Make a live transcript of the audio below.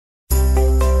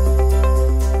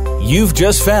You've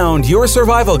just found your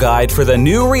survival guide for the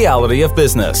new reality of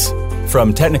business.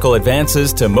 From technical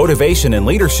advances to motivation and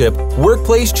leadership,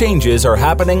 workplace changes are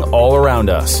happening all around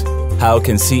us. How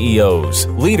can CEOs,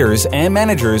 leaders, and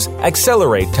managers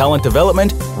accelerate talent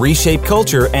development, reshape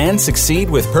culture, and succeed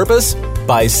with purpose?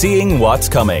 By seeing what's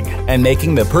coming and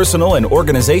making the personal and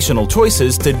organizational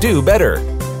choices to do better.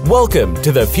 Welcome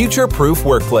to the Future-Proof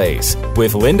Workplace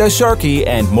with Linda Sharkey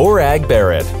and Morag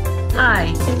Barrett. Hi,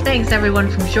 and thanks everyone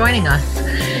for joining us.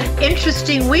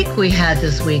 Interesting week we had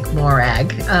this week,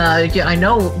 Morag. I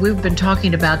know we've been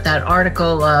talking about that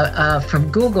article from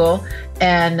Google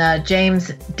and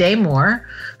James Damore,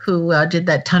 who did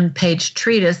that 10-page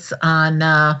treatise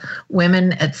on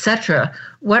women, etc.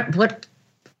 What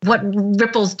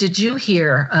ripples did you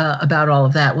hear about all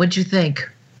of that? What'd you think?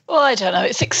 Well, I don't know.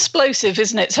 It's explosive,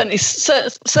 isn't it?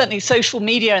 Certainly social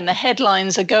media and the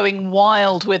headlines are going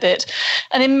wild with it.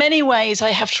 And in many ways, I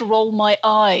have to roll my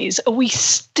eyes. Are we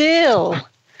still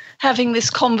having this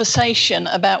conversation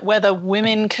about whether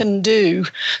women can do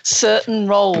certain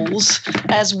roles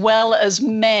as well as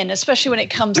men, especially when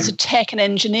it comes to tech and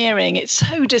engineering? It's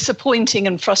so disappointing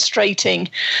and frustrating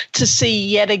to see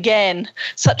yet again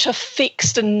such a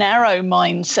fixed and narrow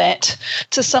mindset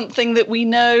to something that we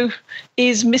know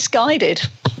is misguided.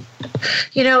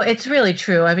 You know, it's really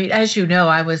true. I mean, as you know,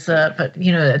 I was,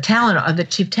 the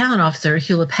chief talent officer at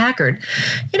Hewlett Packard.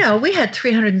 You know, we had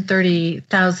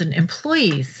 330,000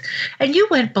 employees, and you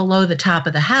went below the top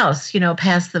of the house,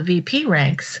 past the VP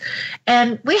ranks,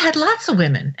 and we had lots of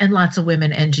women and lots of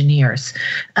women engineers,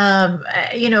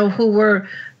 who were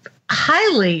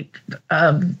highly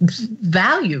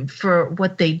valued for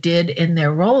what they did in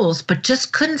their roles, but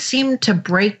just couldn't seem to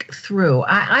break through.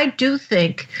 I do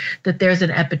think that there's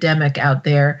an epidemic out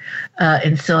there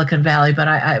in Silicon Valley, but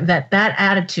that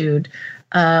attitude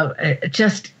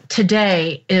just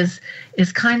today is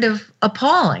kind of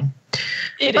appalling.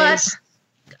 It is.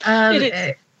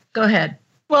 Go ahead.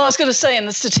 Well, I was going to say, and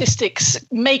the statistics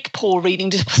make poor reading,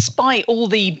 despite all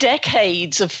the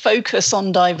decades of focus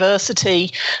on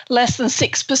diversity. Less than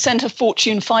 6% of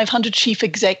Fortune 500 chief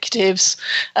executives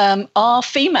are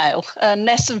female, and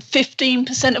less than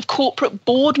 15% of corporate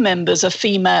board members are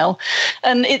female.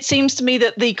 And it seems to me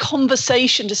that the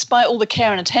conversation, despite all the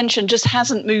care and attention, just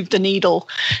hasn't moved the needle.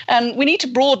 And we need to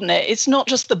broaden it. It's not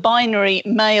just the binary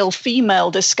male-female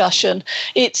discussion.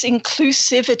 It's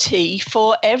inclusivity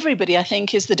for everybody, I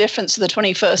think, is the difference of the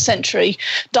 21st century.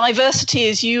 Diversity,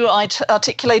 as you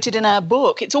articulated in our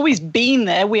book, it's always been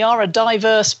there. We are a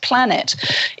diverse planet.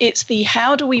 It's the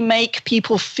how do we make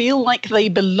people feel like they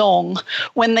belong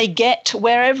when they get to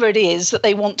wherever it is that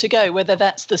they want to go, whether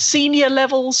that's the senior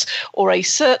levels or a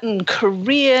certain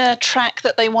career track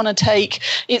that they want to take.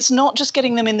 It's not just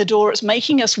getting them in the door, it's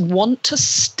making us want to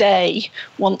stay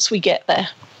once we get there.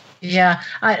 Yeah,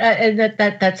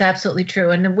 that's absolutely true.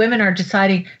 And the women are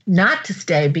deciding not to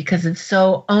stay because it's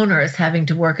so onerous having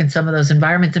to work in some of those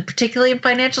environments, and particularly in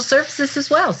financial services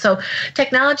as well. So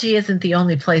technology isn't the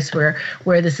only place where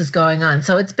this is going on.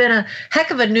 So it's been a heck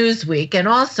of a news week. And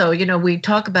also, we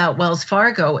talk about Wells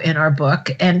Fargo in our book,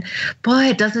 and boy,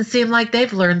 it doesn't seem like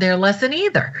they've learned their lesson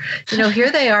either.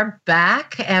 Here they are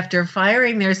back after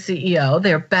firing their CEO.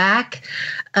 They're back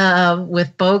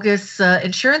with bogus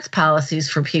insurance policies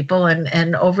for people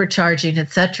and overcharging,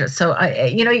 et cetera. So,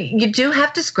 you do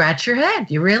have to scratch your head.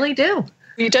 You really do.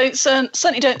 You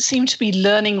certainly don't seem to be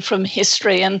learning from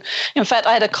history. And in fact,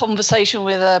 I had a conversation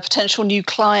with a potential new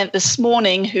client this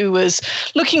morning who was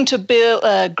looking to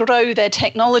grow their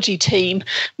technology team,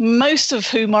 most of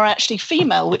whom are actually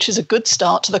female, which is a good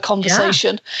start to the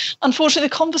conversation. Yeah. Unfortunately,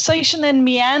 the conversation then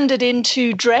meandered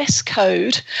into dress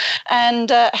code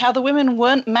and how the women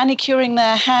weren't manicuring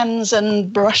their hands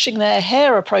and brushing their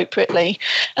hair appropriately.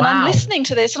 And wow. I'm listening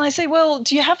to this and I say, well,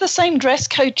 do you have the same dress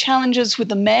code challenges with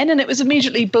the men? And it was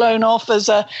immediately blown off as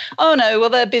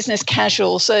they're business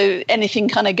casual, so anything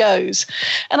kind of goes.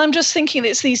 And I'm just thinking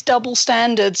it's these double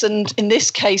standards and, in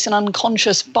this case, an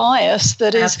unconscious bias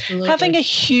that is Absolutely. Having a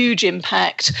huge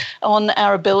impact on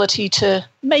our ability to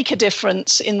make a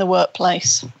difference in the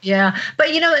workplace. Yeah. But,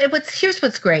 here's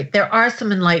what's great. There are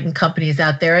some enlightened companies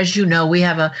out there. As you know, we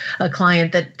have a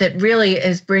client that really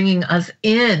is bringing us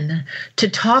in to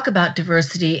talk about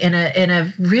diversity in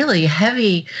a really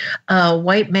heavy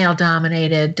white male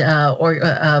dominated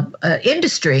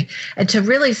industry, and to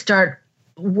really start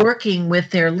working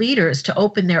with their leaders to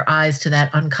open their eyes to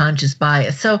that unconscious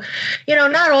bias. So,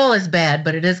 not all is bad,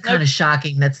 but it is kind of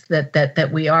shocking that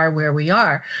we are where we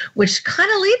are, which kind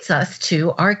of leads us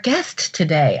to our guest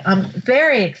today. I'm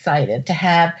very excited to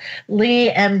have Lee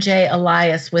MJ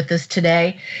Elias with us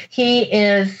today. He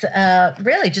is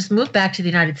really just moved back to the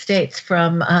United States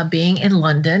from being in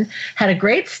London, had a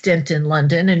great stint in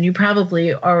London, and you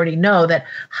probably already know that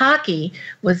hockey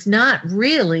was not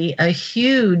really a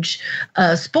huge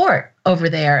sport over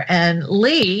there. And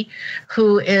Lee,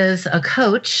 who is a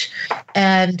coach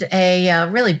and a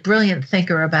really brilliant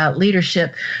thinker about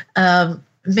leadership,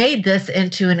 made this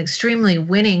into an extremely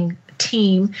winning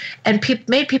team and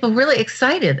made people really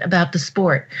excited about the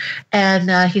sport.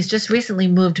 And he's just recently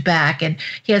moved back, and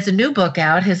he has a new book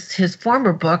out. His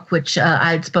former book, which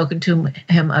I had spoken to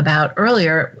him about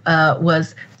earlier,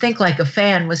 was Think Like a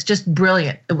Fan, was just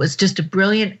brilliant. It was just a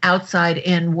brilliant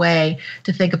outside-in way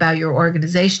to think about your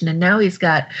organization. And now he's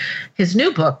got his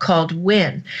new book called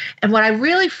Win. And what I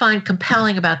really find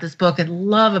compelling about this book and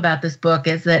love about this book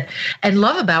is that, and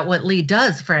love about what Lee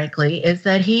does, frankly, is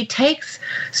that he takes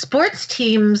sports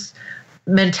teams'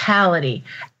 mentality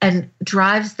and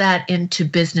drives that into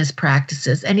business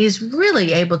practices. And he's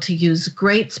really able to use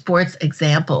great sports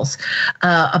examples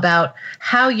about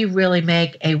how you really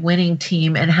make a winning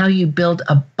team and how you build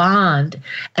a bond.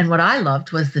 And what I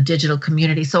loved was the digital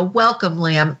community. So welcome,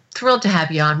 Lee. I'm thrilled to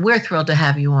have you on. We're thrilled to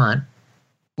have you on.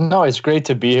 No, it's great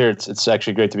to be here. It's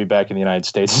actually great to be back in the United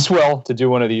States as well, to do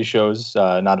one of these shows,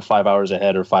 not 5 hours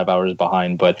ahead or 5 hours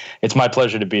behind, but it's my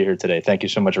pleasure to be here today. Thank you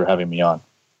so much for having me on.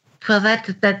 Well,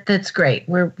 that's great.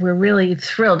 We're really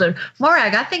thrilled. And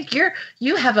Morag, I think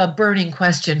you have a burning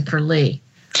question for Lee.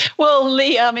 Well,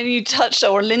 Lee, I mean,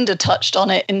 Linda touched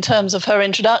on it in terms of her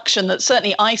introduction, that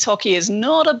certainly ice hockey is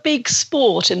not a big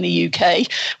sport in the UK.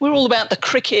 We're all about the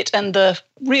cricket and the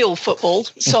real football,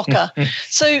 soccer.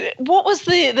 So what was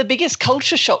the biggest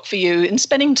culture shock for you in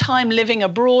spending time living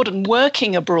abroad and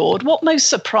working abroad? What most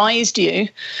surprised you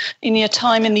in your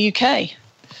time in the UK?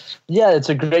 Yeah, it's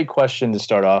a great question to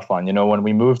start off on. When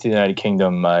we moved to the United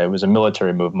Kingdom, it was a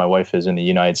military move. My wife is in the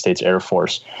United States Air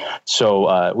Force.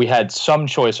 So we had some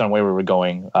choice on where we were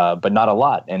going, but not a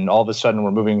lot. And all of a sudden,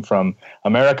 we're moving from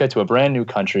America to a brand new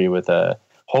country with a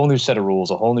whole new set of rules,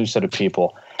 a whole new set of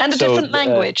people. And a different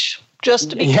language.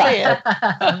 Just to be clear.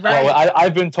 Right. Well,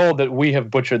 I've been told that we have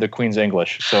butchered the Queen's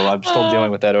English, so I'm still dealing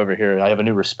with that over here. I have a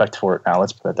new respect for it now.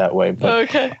 Let's put it that way. But,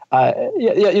 okay.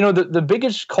 The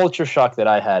biggest culture shock that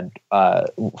I had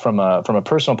from a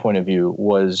personal point of view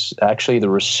was actually the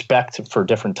respect for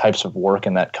different types of work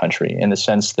in that country, in the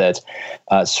sense that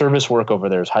service work over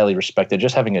there is highly respected.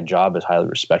 Just having a job is highly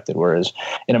respected, whereas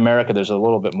in America, there's a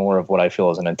little bit more of what I feel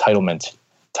is an entitlement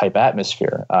type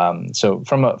atmosphere. So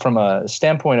from a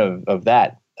standpoint of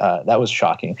that, that was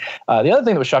shocking. The other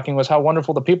thing that was shocking was how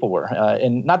wonderful the people were.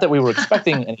 And not that we were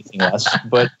expecting anything less,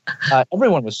 but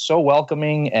everyone was so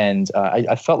welcoming, and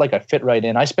I felt like I fit right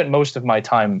in. I spent most of my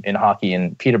time in hockey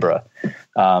in Peterborough,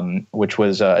 which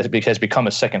has become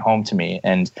a second home to me.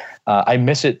 And I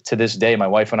miss it to this day. My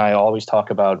wife and I always talk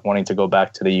about wanting to go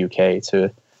back to the UK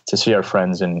to see our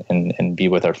friends and be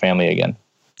with our family again.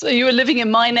 So you were living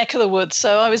in my neck of the woods.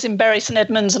 So I was in Bury St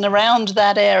Edmunds and around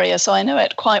that area. So I know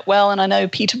it quite well, and I know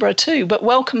Peterborough too. But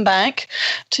welcome back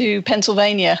to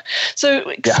Pennsylvania. So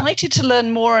excited to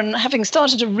learn more, and having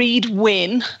started to read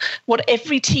Win, what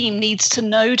every team needs to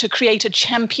know to create a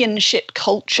championship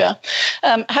culture.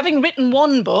 Having written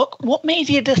one book, what made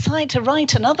you decide to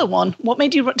write another one? What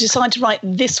made you decide to write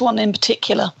this one in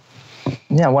particular?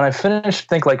 Yeah, when I finished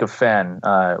Think Like a Fan,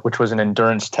 which was an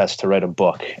endurance test to write a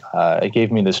book, it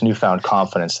gave me this newfound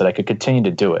confidence that I could continue to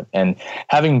do it. And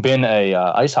having been a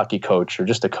ice hockey coach, or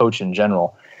just a coach in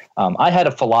general, I had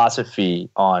a philosophy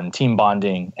on team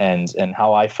bonding and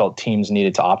how I felt teams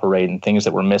needed to operate and things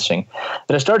that were missing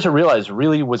that I started to realize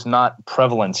really was not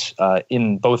prevalent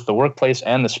in both the workplace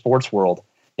and the sports world,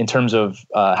 in terms of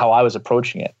how I was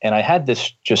approaching it. And I had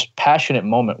this just passionate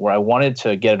moment where I wanted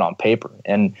to get it on paper.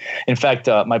 And in fact,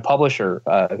 my publisher,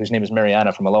 whose name is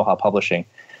Mariana from Aloha Publishing,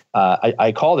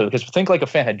 I called her because Think Like a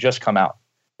Fan had just come out.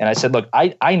 And I said, look,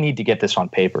 I need to get this on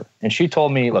paper. And she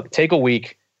told me, look, take a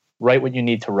week, write what you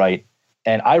need to write.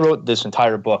 And I wrote this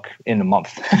entire book in a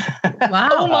month. Wow.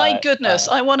 Oh, my goodness.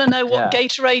 I want to know what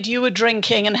Gatorade you were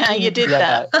drinking and how you did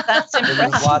that. That's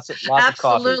impressive. Lots of coffee.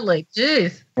 Absolutely.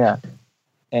 Jeez. Yeah.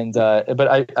 And but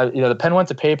I the pen went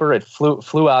to paper. It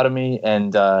flew out of me,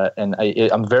 and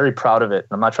I'm very proud of it.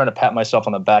 I'm not trying to pat myself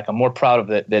on the back. I'm more proud of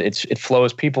it that it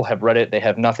flows. People have read it. They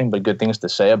have nothing but good things to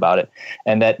say about it,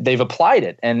 and that they've applied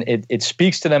it. And it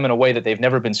speaks to them in a way that they've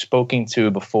never been spoken to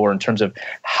before in terms of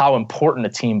how important a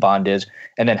team bond is,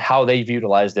 and then how they've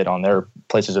utilized it on their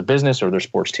places of business or their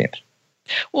sports teams.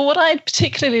 Well, what I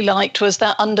particularly liked was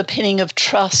that underpinning of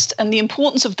trust and the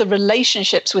importance of the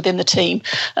relationships within the team.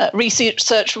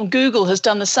 Research from Google has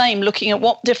done the same, looking at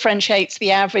what differentiates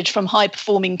the average from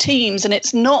high-performing teams. And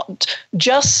it's not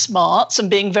just smarts and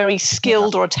being very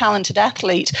skilled or a talented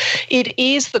athlete. It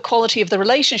is the quality of the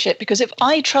relationship, because if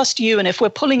I trust you and if we're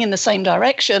pulling in the same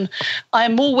direction, I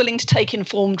am more willing to take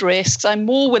informed risks. I'm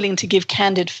more willing to give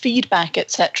candid feedback,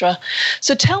 etc.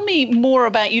 So tell me more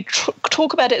about, you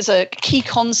talk about it as a key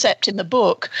concept in the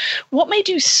book. What made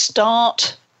you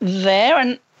start there,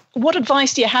 and what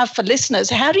advice do you have for listeners?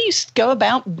 How do you go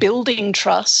about building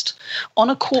trust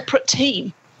on a corporate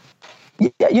team?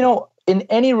 Yeah, in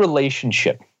any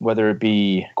relationship, whether it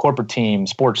be corporate team,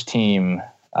 sports team,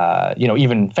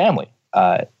 even family,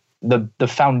 the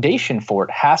foundation for it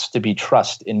has to be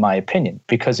trust, in my opinion.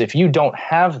 Because if you don't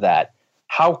have that,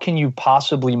 how can you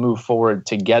possibly move forward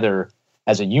together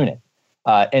as a unit?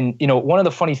 And one of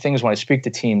the funny things when I speak to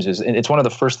teams is, and it's one of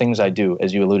the first things I do,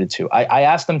 as you alluded to, I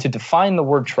ask them to define the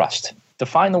word trust.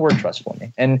 Define the word trust for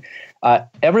me. And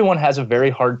everyone has a very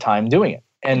hard time doing it.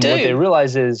 And what they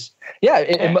realize is,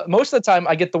 and most of the time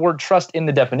I get the word trust in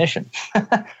the definition,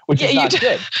 which is not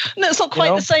good. No, it's not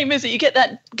quite the same, is it? You get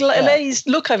that glazed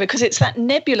look over because it's that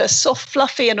nebulous, soft,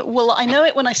 fluffy, and I know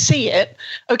it when I see it.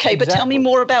 Okay, but tell me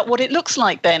more about what it looks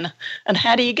like then, and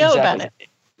how do you go about it?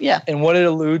 Yeah. And what it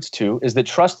alludes to is that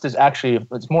trust is actually,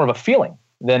 it's more of a feeling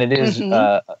than it is,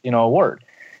 a word.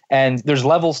 And there's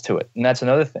levels to it. And that's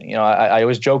another thing. I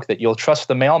always joke that you'll trust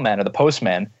the mailman or the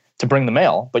postman to bring the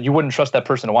mail, but you wouldn't trust that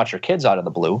person to watch your kids out of the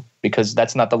blue, because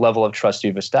that's not the level of trust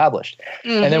you've established.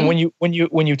 Mm-hmm. And then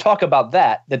when you talk about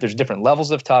that there's different levels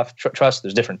of trust,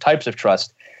 there's different types of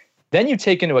trust. Then you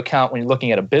take into account, when you're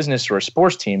looking at a business or a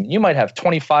sports team, you might have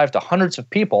 25 to hundreds of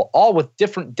people, all with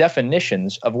different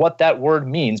definitions of what that word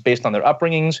means based on their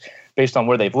upbringings, based on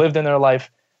where they've lived in their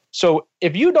life. So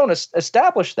if you don't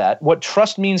establish that, what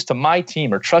trust means to my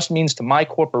team or trust means to my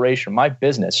corporation, my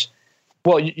business,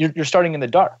 well, you're starting in the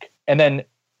dark. And then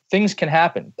things can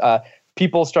happen.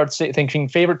 People start thinking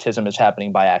favoritism is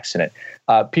happening by accident.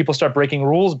 People start breaking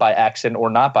rules by accident or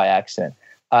not by accident.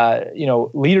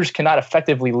 Leaders cannot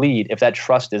effectively lead if that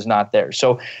trust is not there.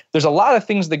 So there's a lot of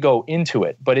things that go into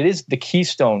it, but it is the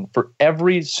keystone for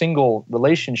every single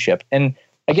relationship. And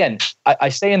again, I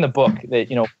say in the book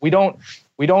that,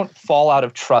 we don't fall out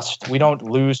of trust. We don't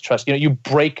lose trust. You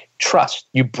break trust,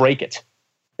 you break it.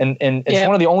 And it's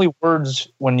one of the only words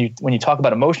when you talk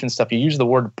about emotion stuff, you use the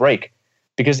word break,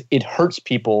 because it hurts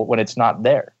people when it's not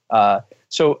there.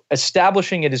 So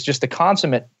establishing it is just the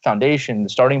consummate foundation, the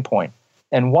starting point.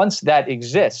 And once that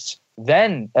exists,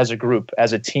 then as a group,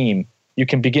 as a team, you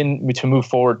can begin to move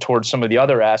forward towards some of the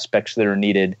other aspects that are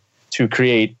needed to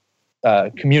create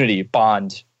community,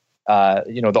 bond,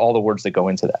 all the words that go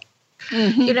into that.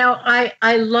 Mm-hmm.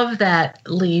 I love that,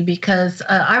 Lee, because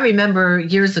I remember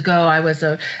years ago I was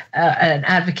an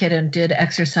advocate and did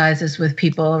exercises with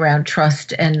people around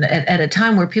trust, and at a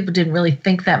time where people didn't really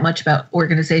think that much about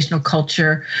organizational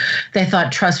culture. They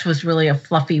thought trust was really a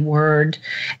fluffy word.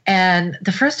 And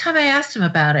the first time I asked them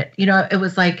about it, it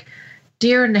was like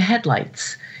deer in the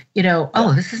headlights.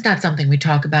 This is not something we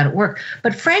talk about at work.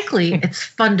 But frankly, it's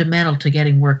fundamental to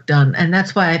getting work done. And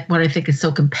that's why what I think is so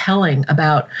compelling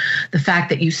about the fact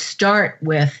that you start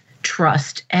with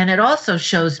trust. And it also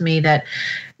shows me that,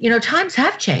 times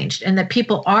have changed and that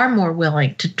people are more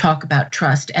willing to talk about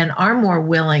trust and are more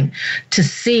willing to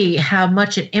see how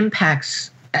much it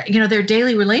impacts their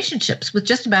daily relationships with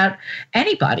just about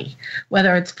anybody,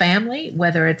 whether it's family,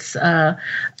 whether it's the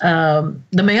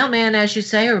mailman, as you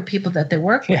say, or people that they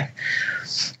work with.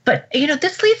 But,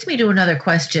 this leads me to another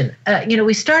question.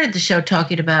 We started the show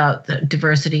talking about the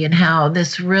diversity and how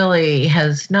this really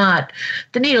has not,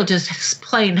 the needle just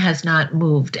plain has not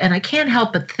moved. And I can't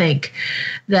help but think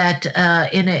that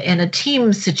in a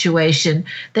team situation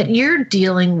that you're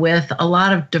dealing with a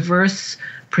lot of diverse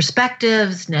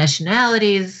perspectives,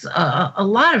 nationalities, a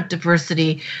lot of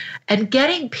diversity, and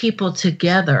getting people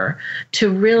together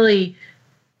to really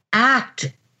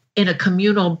act in a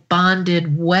communal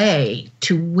bonded way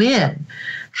to win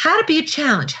had to be a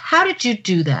challenge. How did you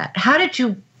do that? How did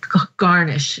you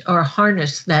garnish or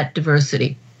harness that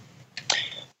diversity?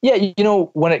 Yeah,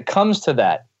 when it comes to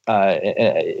that,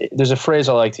 there's a phrase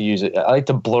I like to use. I like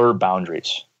to blur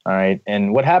boundaries. All right.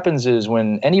 And what happens is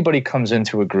when anybody comes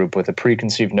into a group with a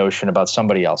preconceived notion about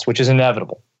somebody else, which is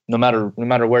inevitable, no matter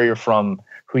where you're from,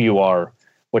 who you are,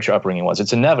 what your upbringing was,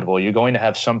 it's inevitable. You're going to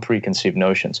have some preconceived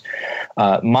notions.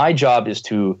 My job is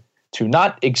to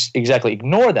not exactly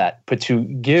ignore that, but to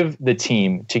give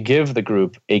the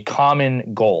group a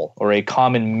common goal or a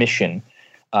common mission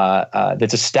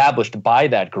that's established by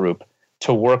that group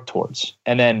to work towards.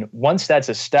 And then once that's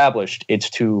established, it's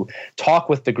to talk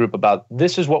with the group about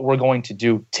this is what we're going to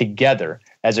do together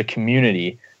as a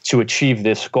community to achieve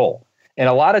this goal. And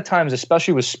a lot of times,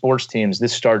 especially with sports teams,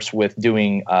 this starts with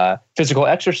doing physical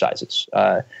exercises,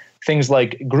 things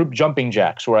like group jumping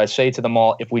jacks, where I say to them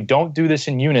all, if we don't do this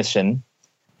in unison,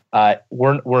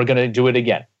 we're going to do it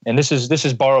again. And this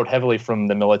is borrowed heavily from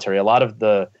the military. A lot of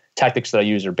the tactics that I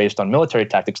use are based on military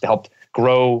tactics to help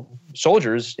grow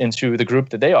soldiers into the group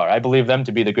that they are. I believe them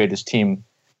to be the greatest team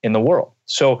in the world.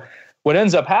 So what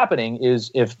ends up happening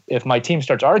is if my team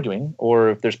starts arguing or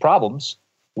if there's problems,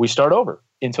 we start over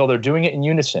until they're doing it in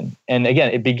unison. And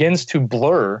again, it begins to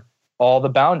blur all the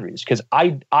boundaries because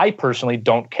I personally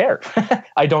don't care.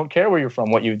 I don't care where you're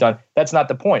from, what you've done. That's not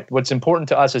the point. What's important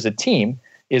to us as a team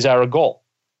is our goal.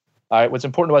 All right. What's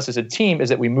important to us as a team is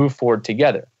that we move forward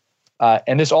together.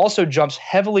 And this also jumps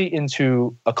heavily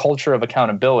into a culture of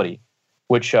accountability,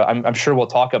 which I'm sure we'll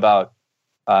talk about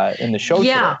in the show.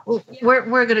 Yeah, today.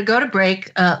 We're going to go to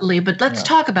break, Lee, but let's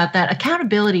talk about that.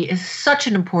 Accountability is such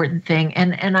an important thing.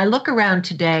 And I look around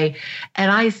today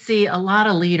and I see a lot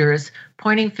of leaders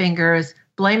pointing fingers,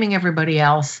 blaming everybody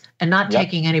else, and not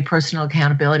taking any personal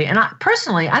accountability. And I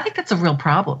think that's a real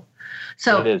problem.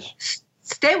 So it is.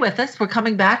 Stay with us. We're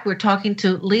coming back. We're talking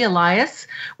to Lee Elias.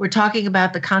 We're talking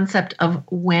about the concept of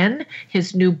when,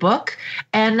 his new book.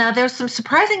 And there's some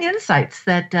surprising insights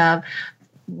that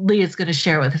Lee is going to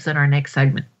share with us in our next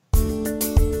segment.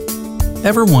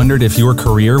 Ever wondered if your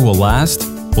career will last?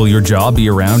 Will your job be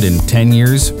around in 10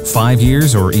 years, 5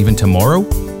 years, or even tomorrow?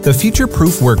 The Future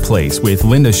Proof Workplace with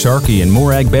Linda Sharkey and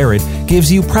Morag Barrett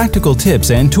gives you practical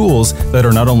tips and tools that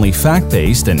are not only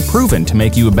fact-based and proven to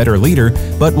make you a better leader,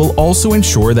 but will also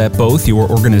ensure that both your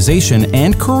organization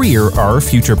and career are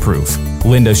future-proof.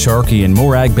 Linda Sharkey and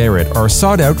Morag Barrett are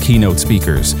sought-out keynote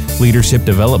speakers, leadership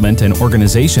development and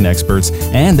organization experts,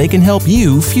 and they can help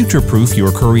you future-proof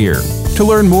your career. To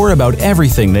learn more about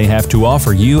everything they have to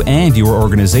offer you and your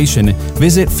organization,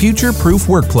 visit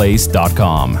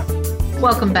futureproofworkplace.com.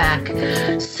 Welcome back.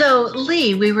 So,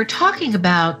 Lee, we were talking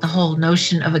about the whole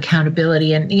notion of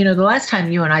accountability. And, the last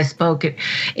time you and I spoke,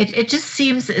 it just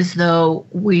seems as though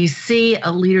we see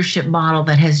a leadership model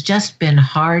that has just been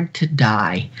hard to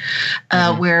die,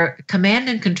 where command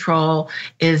and control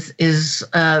is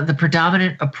the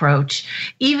predominant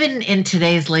approach. Even in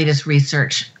today's latest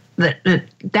research,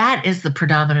 that is the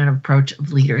predominant approach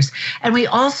of leaders. And we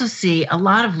also see a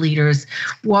lot of leaders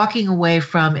walking away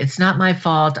from, it's not my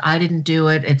fault, I didn't do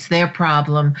it, it's their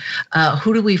problem.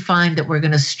 Who do we find that we're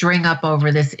going to string up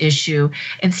over this issue?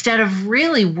 Instead of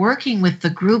really working with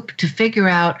the group to figure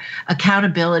out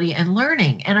accountability and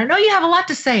learning. And I know you have a lot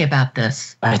to say about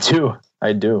this. I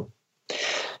do.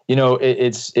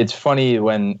 It's funny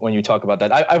when you talk about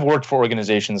that. I've worked for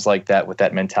organizations like that with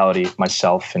that mentality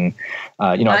myself, and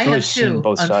I've really seen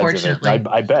both sides of it.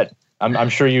 I bet. I'm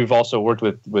sure you've also worked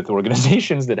with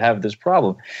organizations that have this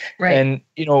problem. Right. And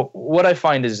what I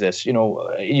find is this.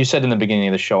 You said in the beginning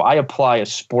of the show, I apply a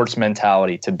sports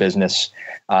mentality to business,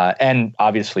 and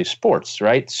obviously sports,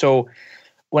 right? So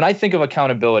when I think of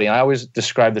accountability, and I always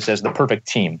describe this as the perfect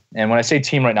team. And when I say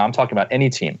team right now, I'm talking about any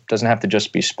team. It doesn't have to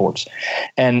just be sports.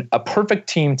 And a perfect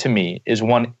team to me is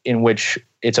one in which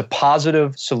it's a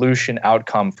positive solution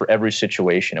outcome for every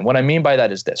situation. And what I mean by that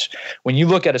is this. When you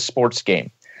look at a sports game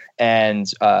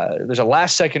and there's a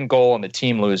last second goal and the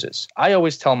team loses, I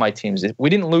always tell my teams that we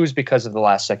didn't lose because of the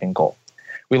last second goal.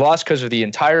 We lost because of the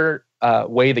entire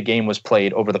way the game was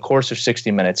played over the course of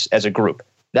 60 minutes as a group.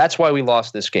 That's why we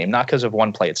lost this game, not because of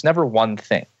one play. It's never one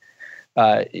thing.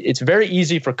 It's very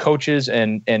easy for coaches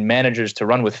and managers to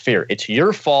run with fear. It's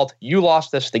your fault. You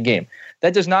lost us the game.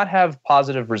 That does not have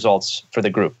positive results for the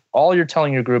group. All you're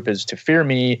telling your group is to fear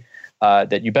me,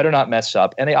 that you better not mess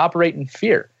up, and they operate in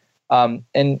fear.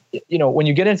 And when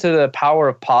you get into the power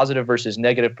of positive versus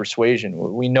negative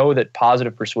persuasion, we know that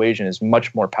positive persuasion is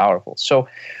much more powerful. So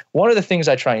one of the things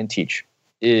I try and teach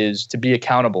is to be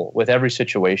accountable with every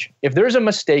situation. If there's a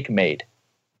mistake made,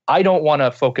 I don't want to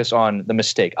focus on the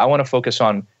mistake. I want to focus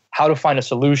on how to find a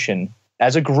solution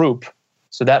as a group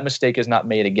so that mistake is not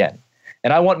made again.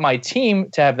 And I want my team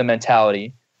to have the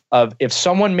mentality of, if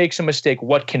someone makes a mistake,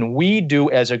 what can we do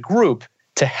as a group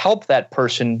to help that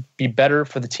person be better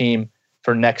for the team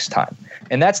for next time.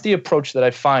 And that's the approach that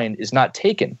I find is not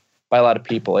taken by a lot of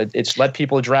people. It's let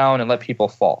people drown and let people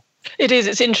fall. It is.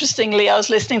 It's interesting, Lee. I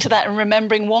was listening to that and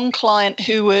remembering one client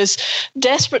who was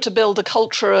desperate to build a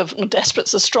culture of,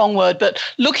 desperate's a strong word, but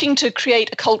looking to create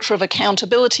a culture of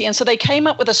accountability. And so they came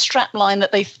up with a strap line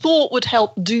that they thought would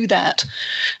help do that.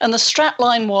 And the strap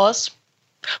line was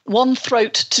one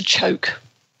throat to choke.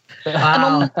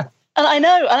 Wow. And I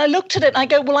know, and I looked at it and I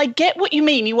go, well, I get what you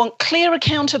mean. You want clear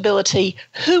accountability.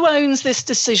 Who owns this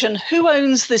decision? Who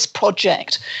owns this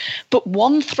project? But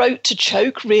one throat to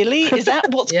choke, really? Is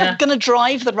that what's going to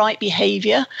drive the right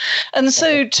behavior? And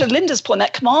so to Linda's point,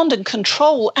 that command and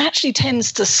control actually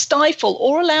tends to stifle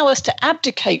or allow us to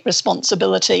abdicate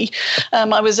responsibility.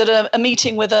 I was at a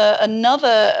meeting with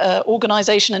another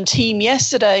organization and team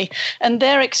yesterday, and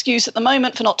their excuse at the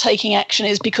moment for not taking action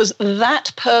is because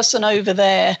that person over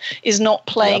there is not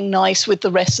playing nice with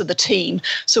the rest of the team.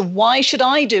 So why should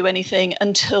I do anything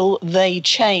until they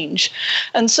change?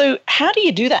 And so how do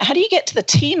you do that? How do you get to the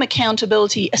team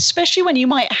accountability, especially when you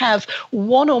might have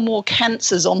one or more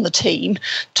cancers on the team,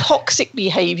 toxic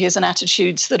behaviors and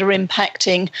attitudes that are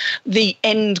impacting the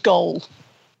end goal?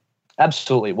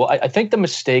 Absolutely. Well, I think the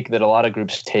mistake that a lot of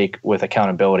groups take with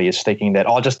accountability is thinking that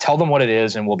I'll just tell them what it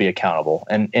is and we'll be accountable.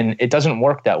 And it doesn't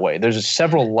work that way. There's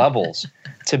several levels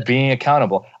to being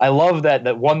accountable. I love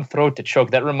that one throat to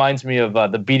choke. That reminds me of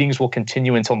the beatings will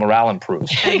continue until morale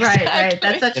improves. Right.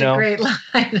 That's such a great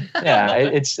line. Yeah,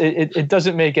 it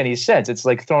doesn't make any sense. It's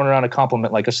like throwing around a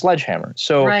compliment like a sledgehammer.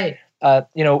 So right.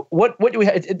 What do we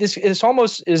have? This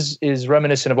almost is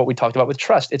reminiscent of what we talked about with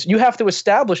trust. It's you have to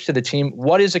establish to the team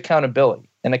what is accountability.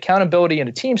 And accountability in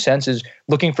a team sense is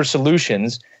looking for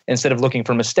solutions instead of looking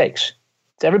for mistakes.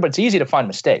 It's easy to find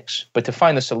mistakes, but to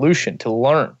find the solution, to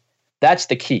learn, that's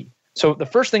the key. So the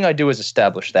first thing I do is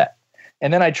establish that.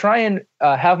 And then I try and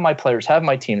have my players, have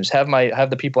my teams, have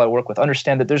the people I work with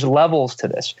understand that there's levels to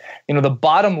this. The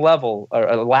bottom level or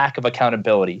a lack of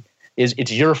accountability is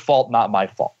it's your fault, not my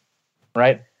fault.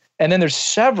 Right. And then there's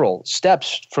several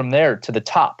steps from there to the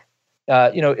top.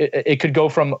 It could go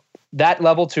from that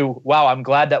level to, wow, I'm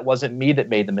glad that wasn't me that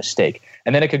made the mistake.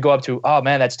 And then it could go up to, oh,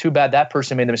 man, that's too bad that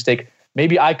person made the mistake.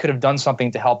 Maybe I could have done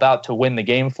something to help out to win the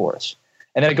game for us.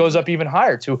 And then it goes up even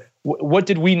higher to what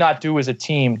did we not do as a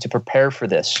team to prepare for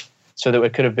this so that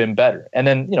it could have been better. And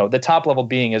then, the top level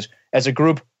being is as a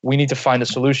group, we need to find a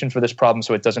solution for this problem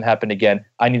so it doesn't happen again.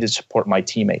 I need to support my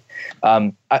teammate.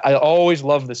 I always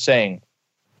love the saying,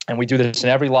 and we do this in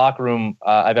every locker room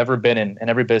I've ever been in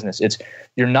every business. It's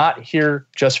you're not here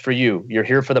just for you. You're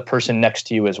here for the person next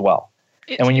to you as well.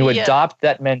 And when you adopt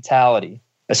that mentality,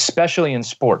 especially in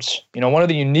sports, one of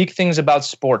the unique things about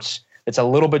sports that's a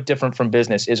little bit different from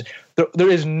business is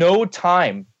there is no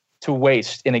time to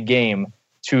waste in a game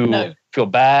to feel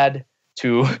bad,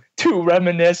 to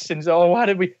reminisce and say, oh, how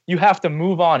did we? You have to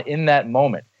move on in that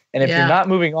moment. And if you're not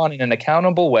moving on in an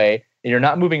accountable way, and you're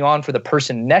not moving on for the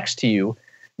person next to you,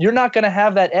 you're not going to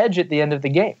have that edge at the end of the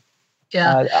game.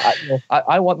 Yeah,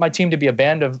 I want my team to be a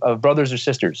band of brothers or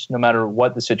sisters, no matter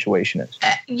what the situation is.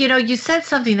 You said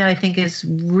something that I think is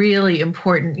really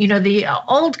important. The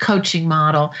old coaching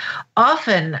model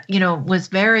often, was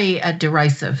very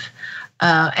derisive.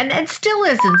 And still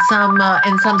is in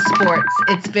some sports.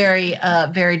 It's very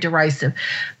very derisive,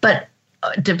 but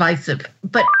divisive.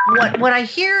 But what I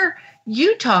hear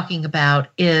you talking about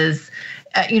is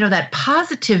that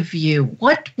positive view.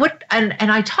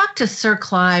 And I talked to Sir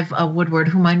Clive Woodward,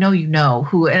 whom I know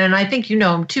who, and I think you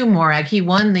know him too, Morag. He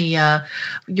won the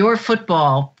your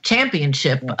football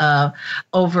championship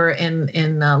over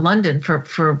in London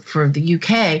for the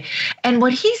UK. And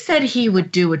what he said he would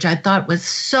do, which I thought was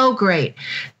so great,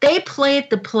 they played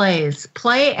the plays,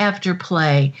 play after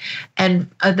play, and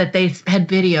that they had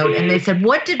videoed, and they said,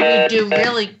 what did we do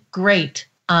really great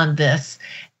on this?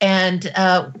 And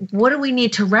what do we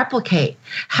need to replicate?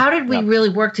 How did we really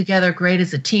work together great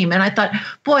as a team? And I thought,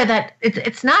 boy, that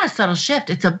it's not a subtle shift.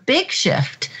 It's a big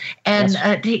shift. And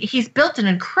he's built an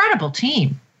incredible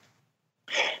team.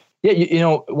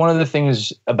 Yeah, one of the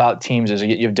things about teams is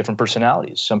you have different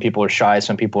personalities. Some people are shy,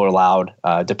 some people are loud.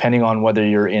 Depending on whether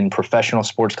you're in professional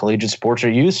sports, collegiate sports, or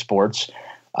youth sports,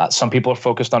 some people are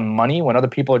focused on money when other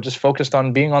people are just focused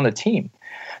on being on the team.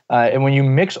 And when you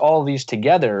mix all of these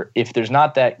together, if there's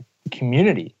not that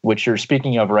community, which you're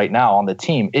speaking of right now on the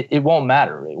team, it won't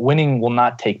matter. Winning will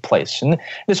not take place. And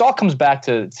this all comes back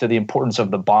to the importance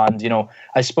of the bond.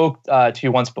 I spoke to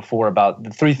you once before about the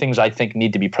three things I think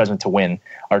need to be present to win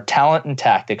are talent and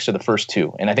tactics are the first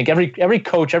two. And I think every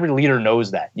coach, every leader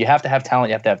knows that. You have to have talent,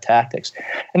 you have to have tactics.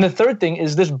 And the third thing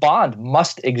is this bond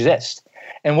must exist.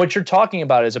 And what you're talking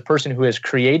about is a person who has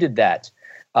created that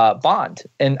bond.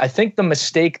 And I think the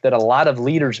mistake that a lot of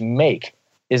leaders make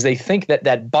is they think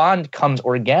that bond comes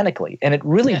organically, and it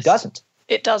really doesn't.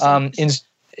 It doesn't.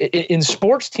 In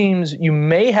sports teams, you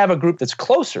may have a group that's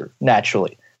closer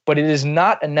naturally, but it is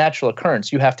not a natural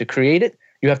occurrence. You have to create it,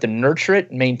 you have to nurture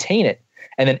it, maintain it,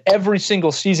 and then every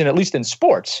single season, at least in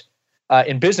sports,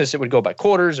 in business, it would go by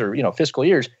quarters or fiscal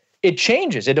years. It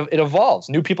changes. It evolves.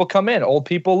 New people come in. Old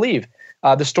people leave.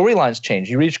 The storylines change.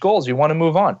 You reach goals. You want to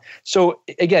move on. So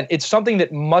again, it's something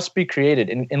that must be created.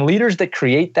 And leaders that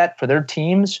create that for their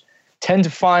teams tend to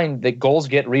find that goals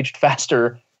get reached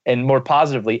faster and more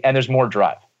positively, and there's more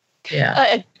drive. Yeah,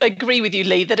 I agree with you,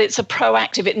 Lee, that it's a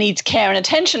proactive, it needs care and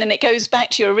attention. And it goes back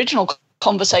to your original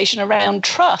conversation around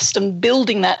trust and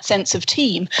building that sense of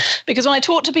team. Because when I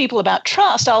talk to people about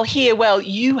trust, I'll hear, well,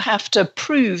 you have to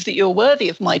prove that you're worthy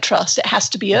of my trust. It has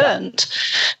to be earned.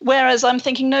 Whereas I'm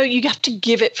thinking, no, you have to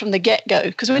give it from the get-go.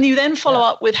 Because when you then follow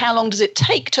up with how long does it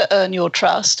take to earn your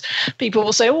trust, people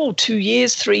will say, 2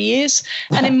 years, 3 years.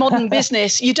 And in modern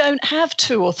business, you don't have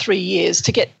 2 or 3 years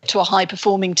to get to a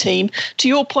high-performing team. To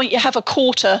your point, you have a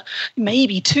quarter,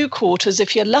 maybe 2 quarters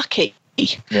if you're lucky.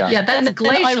 Yeah, that's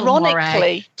glacial.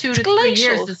 Ironically, 2 to 3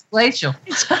 years is glacial.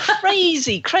 It's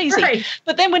crazy. Right.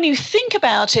 But then when you think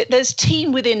about it, there's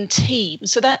team within team.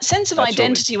 So that sense of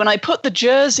identity, when I put the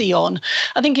jersey on,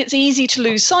 I think it's easy to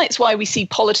lose sight. It's why we see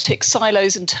politics,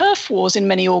 silos, and turf wars in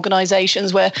many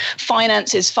organizations where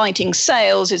finance is fighting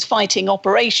sales, is fighting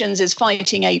operations, is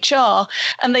fighting HR,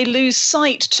 and they lose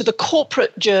sight to the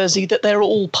corporate jersey that they're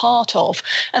all part of.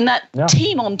 And that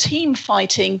team-on-team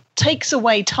fighting takes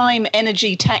away time,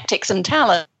 energy, tactics, and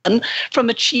talent from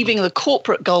achieving the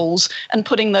corporate goals and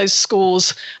putting those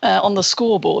scores on the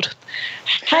scoreboard.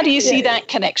 How do you see that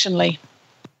connection, Lee?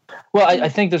 Well, I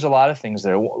think there's a lot of things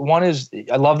there. One is,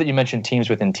 I love that you mentioned teams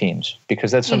within teams,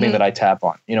 because that's something that I tap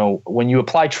on. When you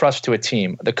apply trust to a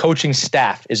team, the coaching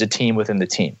staff is a team within the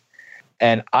team.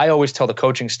 And I always tell the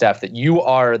coaching staff that you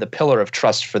are the pillar of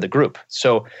trust for the group.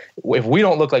 So if we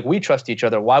don't look like we trust each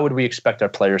other, why would we expect our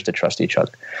players to trust each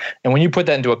other? And when you put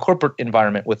that into a corporate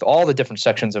environment with all the different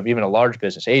sections of even a large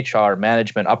business, HR,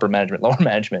 management, upper management, lower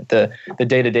management, the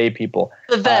day-to-day people.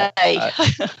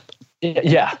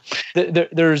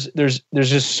 There's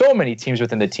just so many teams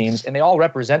within the teams, and they all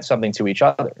represent something to each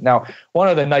other. Now, one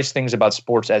of the nice things about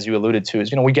sports, as you alluded to,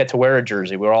 is we get to wear a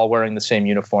jersey. We're all wearing the same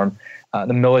uniform.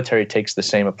 The military takes the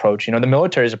same approach. The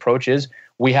military's approach is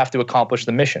we have to accomplish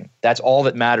the mission. That's all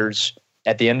that matters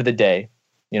at the end of the day,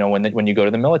 when you go to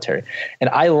the military. And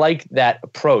I like that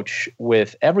approach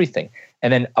with everything.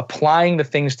 And then applying the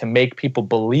things to make people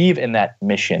believe in that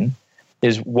mission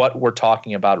is what we're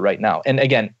talking about right now. And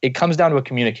again, it comes down to a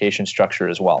communication structure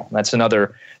as well. That's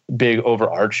another big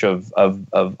overarch of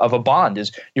a bond,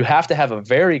 is you have to have a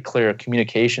very clear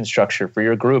communication structure for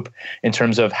your group in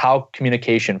terms of how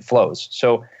communication flows.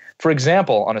 So, for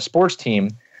example, on a sports team,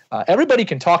 everybody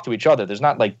can talk to each other. There's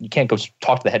not like you can't go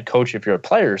talk to the head coach if you're a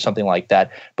player or something like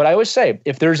that. But I always say,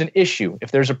 if there's an issue,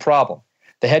 if there's a problem,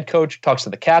 the head coach talks to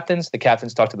the captains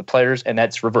talk to the players, and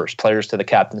that's reversed, players to the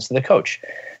captains to the coach.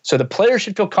 So the players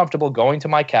should feel comfortable going to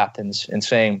my captains and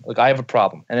saying, look, I have a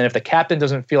problem. And then if the captain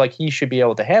doesn't feel like he should be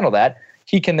able to handle that,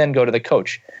 he can then go to the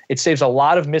coach. It saves a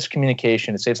lot of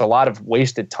miscommunication. It saves a lot of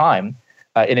wasted time.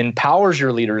 It empowers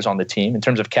your leaders on the team in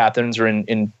terms of captains, or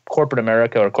in corporate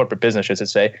America or corporate business, I should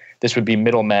say. This would be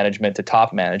middle management to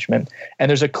top management. And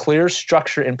there's a clear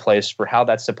structure in place for how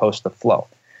that's supposed to flow.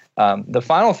 The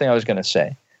final thing I was going to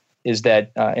say is that,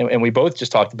 and we both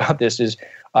just talked about this, is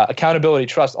accountability,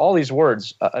 trust, all these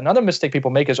words. Another mistake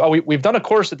people make is, we've done a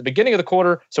course at the beginning of the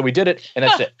quarter, so we did it, and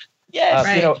that's it. Yes.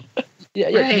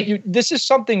 Right. This is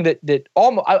something that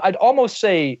I'd almost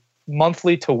say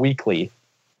monthly to weekly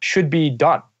should be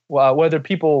done. Whether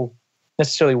people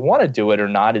necessarily want to do it or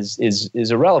not is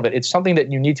irrelevant. It's something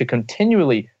that you need to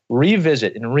continually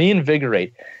revisit and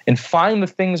reinvigorate and find the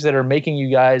things that are making you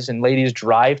guys and ladies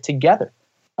drive together.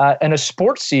 And a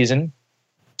sports season,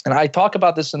 and I talk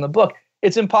about this in the book,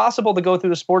 it's impossible to go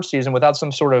through the sports season without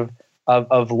some sort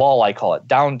of lull, I call it,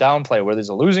 downplay, where there's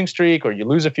a losing streak or you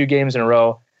lose a few games in a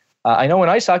row. I know in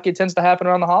ice hockey it tends to happen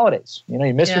around the holidays. You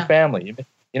miss your family.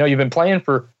 You've been playing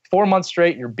for 4 months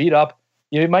straight, you're beat up,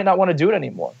 you might not want to do it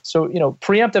anymore. So,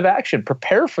 preemptive action,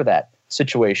 prepare for that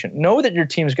situation. Know that your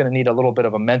team's going to need a little bit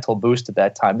of a mental boost at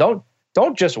that time.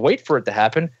 Don't just wait for it to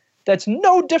happen. That's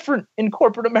no different in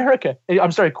corporate America.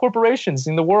 I'm sorry, corporations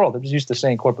in the world. I'm just used to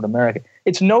saying corporate America.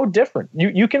 It's no different.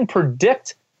 You can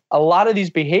predict a lot of these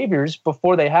behaviors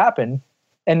before they happen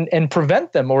and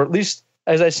prevent them, or at least,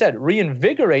 as I said,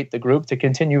 reinvigorate the group to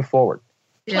continue forward.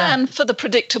 Plan for the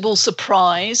predictable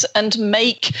surprise and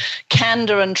make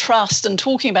candor and trust and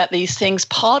talking about these things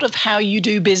part of how you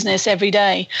do business every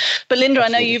day. But Linda, I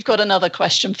know you've got another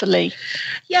question for Lee.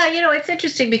 Yeah, it's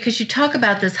interesting because you talk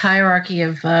about this hierarchy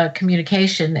of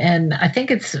communication, and I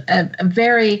think it's a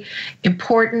very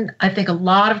important. I think a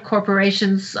lot of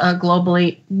corporations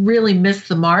globally really miss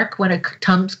the mark when it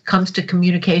comes to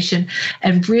communication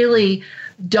and really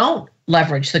don't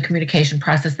leverage the communication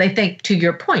process. They think, to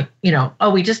your point,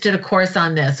 we just did a course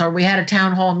on this, or we had a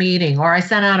town hall meeting, or I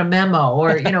sent out a memo,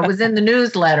 or, was in the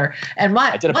newsletter. And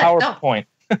what? I did a PowerPoint.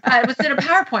 I was in a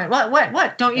PowerPoint.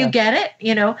 What? Don't you get it?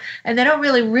 And they don't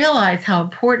really realize how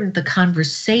important the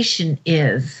conversation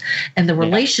is and the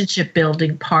relationship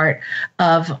building part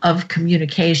of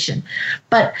communication.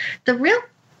 But the real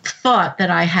thought that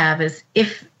I have is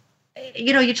if,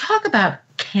 you talk about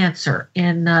cancer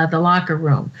in the locker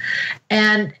room.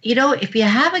 And, if you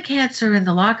have a cancer in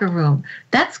the locker room,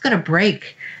 that's going to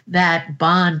break that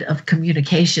bond of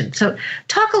communication. So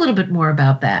talk a little bit more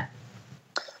about that.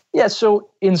 Yeah, so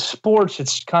in sports,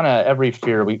 it's kind of every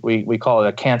fear. We call it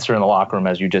a cancer in the locker room,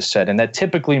 as you just said. And that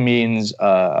typically means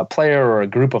a player or a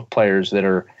group of players that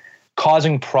are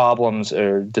causing problems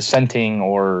or dissenting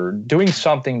or doing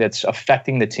something that's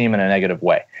affecting the team in a negative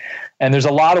way. And there's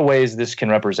a lot of ways this can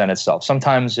represent itself.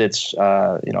 Sometimes it's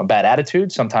bad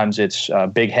attitude. Sometimes it's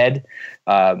big head.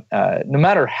 No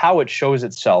matter how it shows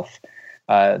itself,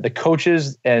 the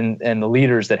coaches and the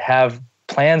leaders that have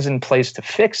plans in place to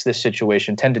fix this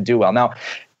situation tend to do well. Now,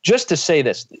 just to say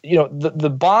this, the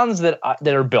bonds that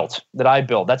are built, that I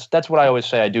build, that's what I always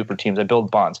say I do for teams. I build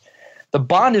bonds. The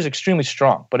bond is extremely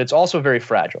strong, but it's also very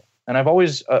fragile. And I've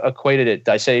always equated it,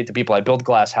 I say to people, I build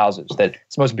glass houses, that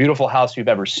it's the most beautiful house you've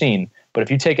ever seen. But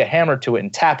if you take a hammer to it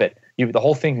and tap it, the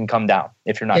whole thing can come down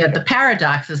if you're not careful. The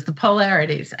paradoxes, the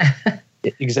polarities.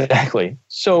 Exactly.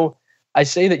 So I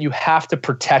say that you have to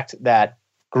protect that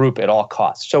group at all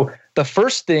costs. So the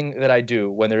first thing that I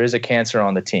do when there is a cancer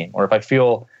on the team, or if I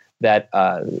feel that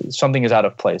something is out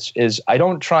of place, is I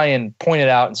don't try and point it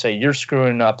out and say, you're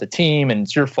screwing up the team and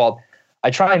it's your fault. I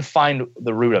try and find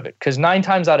the root of it, because 9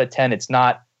 times out of 10, it's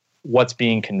not what's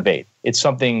being conveyed. It's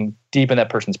something deep in that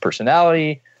person's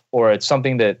personality, or it's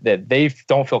something that they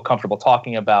don't feel comfortable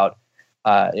talking about.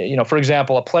 For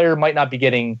example, a player might not be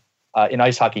getting in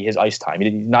ice hockey his ice time.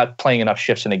 He's not playing enough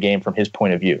shifts in a game from his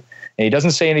point of view. And he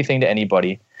doesn't say anything to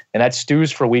anybody, and that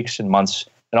stews for weeks and months.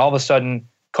 And all of a sudden,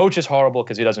 coach is horrible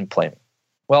because he doesn't play me.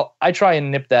 Well, I try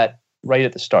and nip that right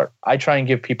at the start. I try and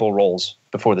give people roles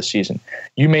before the season.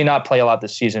 You may not play a lot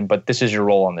this season, but this is your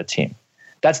role on the team.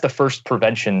 That's the first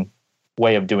prevention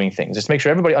way of doing things. Just make sure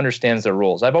everybody understands their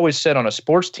roles. I've always said on a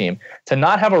sports team, to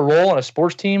not have a role on a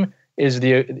sports team is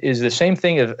the same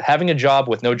thing as having a job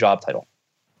with no job title,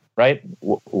 right?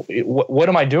 What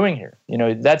am I doing here?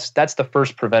 That's the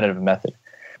first preventative method.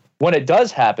 When it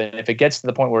does happen, if it gets to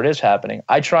the point where it is happening,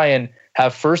 I try and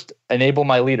have first enable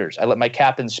my leaders. I let my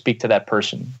captains speak to that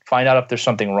person, find out if there's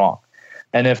something wrong.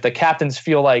 And if the captains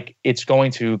feel like it's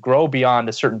going to grow beyond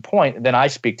a certain point, then I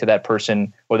speak to that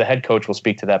person, or the head coach will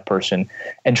speak to that person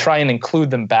and try and include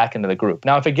them back into the group.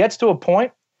 Now, if it gets to a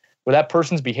point where that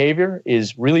person's behavior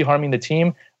is really harming the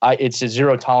team, it's a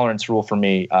zero tolerance rule for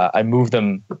me. I move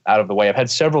them out of the way. I've had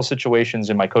several situations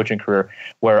in my coaching career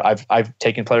where I've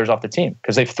taken players off the team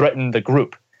because they've threatened the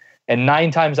group. And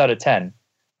 9 times out of 10,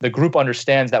 the group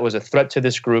understands that was a threat to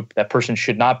this group. That person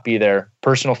should not be there.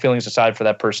 Personal feelings aside, for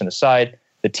that person aside,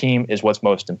 the team is what's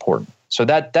most important. So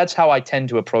that's how I tend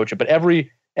to approach it. But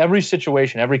every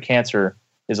situation, every cancer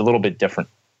is a little bit different.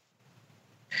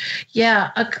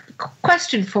 Yeah, a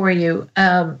question for you.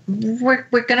 We're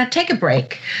going to take a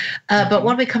break, but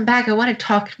when we come back, I want to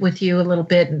talk with you a little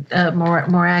bit,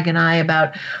 Morag and I,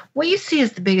 about what you see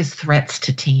as the biggest threats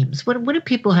to teams. What do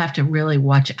people have to really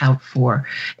watch out for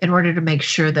in order to make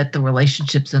sure that the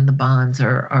relationships and the bonds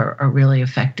are really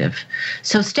effective?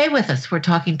 So stay with us. We're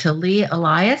talking to Lee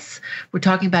Elias. We're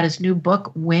talking about his new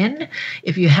book, Win.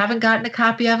 If you haven't gotten a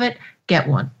copy of it, get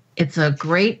one. It's a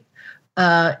great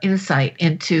insight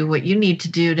into what you need to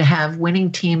do to have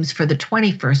winning teams for the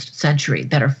 21st century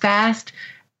that are fast,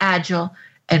 agile,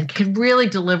 and can really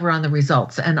deliver on the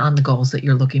results and on the goals that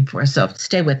you're looking for. So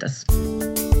stay with us.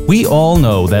 We all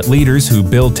know that leaders who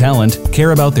build talent,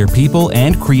 care about their people,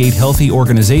 and create healthy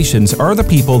organizations are the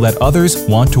people that others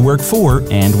want to work for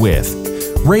and with.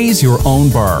 Raise your own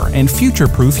bar and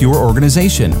future-proof your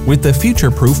organization with the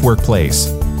Future-Proof Workplace.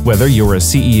 Whether you're a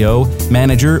CEO,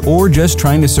 manager, or just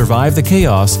trying to survive the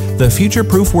chaos, the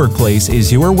Future-Proof Workplace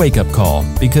is your wake-up call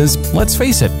because, let's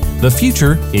face it, the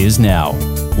future is now.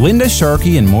 Linda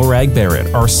Sharkey and Morag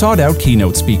Barrett are sought-out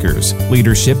keynote speakers,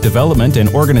 leadership development and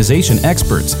organization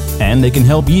experts, and they can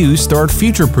help you start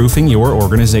future-proofing your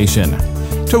organization.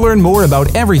 To learn more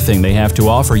about everything they have to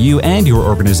offer you and your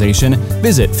organization,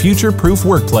 visit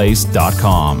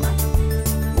futureproofworkplace.com.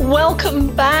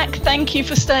 Welcome back. Thank you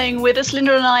for staying with us.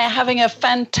 Linda and I are having a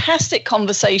fantastic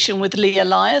conversation with Lee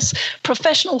Elias,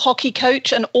 professional hockey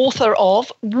coach and author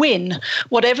of Win,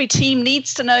 What Every Team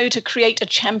Needs to Know to Create a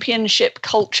Championship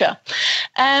Culture.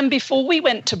 And before we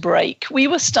went to break, we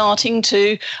were starting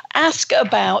to ask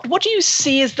about what do you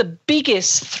see as the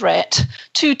biggest threat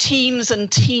to teams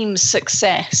and team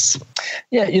success?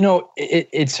 Yeah,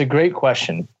 it's a great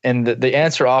question. And the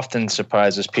answer often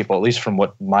surprises people, at least from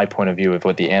what my point of view of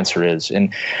what the answer is.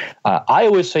 And I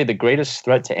always say the greatest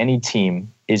threat to any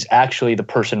team is actually the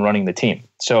person running the team.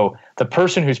 So the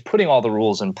person who's putting all the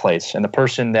rules in place and the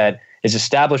person that is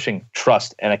establishing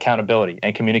trust and accountability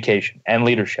and communication and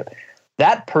leadership,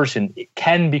 that person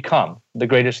can become the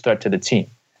greatest threat to the team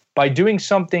by doing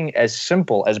something as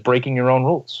simple as breaking your own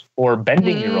rules or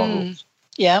bending your own rules.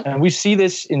 Yeah, and we see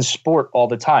this in sport all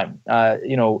the time.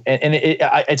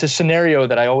 It's a scenario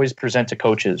that I always present to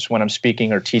coaches when I'm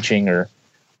speaking or teaching or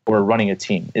running a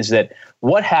team. Is that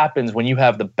what happens when you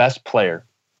have the best player,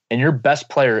 and your best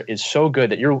player is so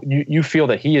good that you feel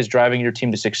that he is driving your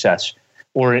team to success,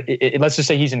 or let's just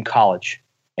say he's in college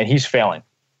and he's failing,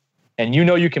 and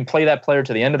you can play that player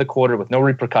to the end of the quarter with no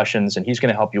repercussions, and he's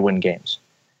going to help you win games.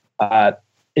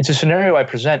 It's a scenario I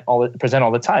present all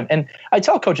the time. And I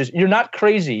tell coaches, you're not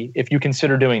crazy if you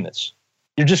consider doing this.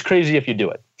 You're just crazy if you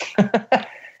do it.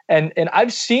 And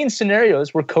I've seen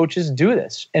scenarios where coaches do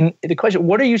this. And the question,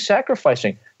 what are you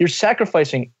sacrificing? You're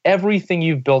sacrificing everything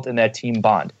you've built in that team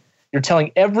bond. You're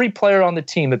telling every player on the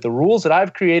team that the rules that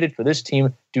I've created for this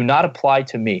team do not apply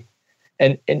to me.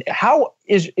 And how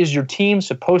is your team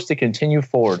supposed to continue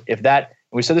forward if that,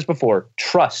 we said this before,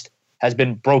 trust has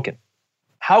been broken?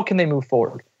 How can they move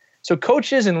forward? So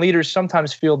coaches and leaders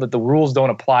sometimes feel that the rules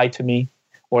don't apply to me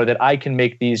or that I can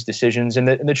make these decisions. And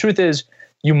the truth is,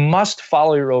 you must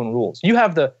follow your own rules. You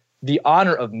have the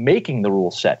honor of making the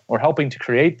rule set or helping to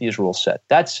create these rule set.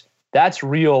 That's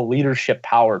real leadership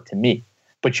power to me.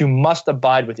 But you must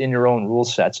abide within your own rule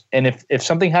sets. And if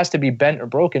something has to be bent or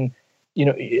broken,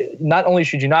 not only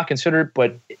should you not consider it,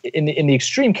 but in the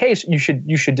extreme case, you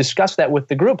should discuss that with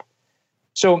the group.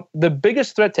 So the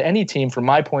biggest threat to any team, from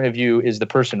my point of view, is the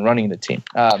person running the team.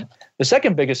 The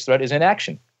second biggest threat is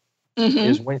inaction.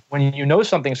 Is when you know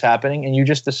something's happening and you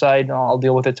just decide, oh, I'll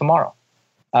deal with it tomorrow.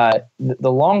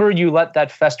 The longer you let that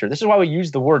fester, this is why we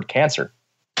use the word cancer,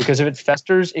 because if it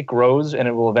festers, it grows and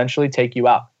it will eventually take you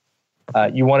out.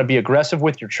 You want to be aggressive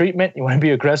with your treatment. You want to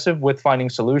be aggressive with finding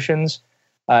solutions.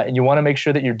 And you want to make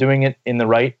sure that you're doing it in the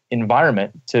right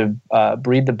environment to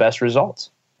breed the best results.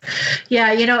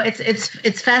 Yeah,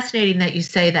 it's fascinating that you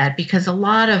say that, because a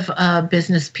lot of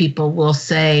business people will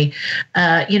say,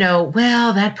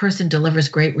 well, that person delivers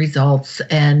great results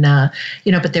and,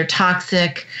 but they're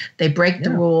toxic, they break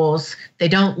the rules, they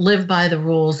don't live by the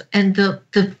rules, and the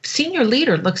senior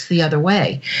leader looks the other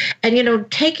way.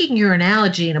 And, taking your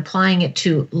analogy and applying it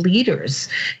to leaders,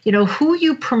 who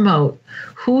you promote,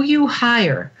 who you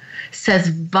hire says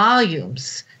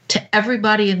volumes to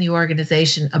everybody in the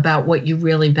organization about what you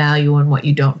really value and what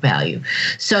you don't value.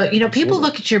 So, people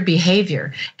look at your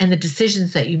behavior and the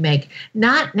decisions that you make,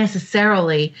 not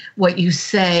necessarily what you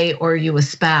say or you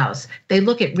espouse. They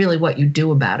look at really what you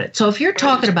do about it. So if you're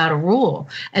talking about a rule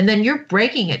and then you're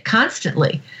breaking it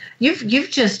constantly, you've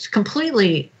just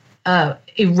completely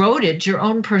eroded your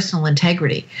own personal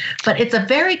integrity. But it's a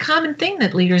very common thing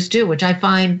that leaders do, which I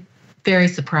find very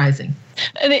surprising.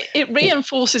 And it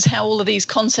reinforces how all of these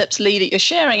concepts, Lee, that you're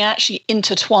sharing are actually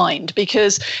intertwined,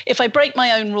 because if I break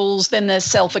my own rules, then there's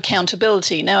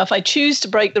self-accountability. Now, if I choose to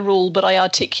break the rule, but I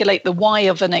articulate the why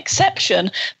of an exception,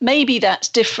 maybe that's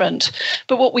different.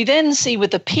 But what we then see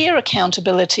with the peer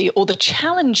accountability or the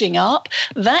challenging up,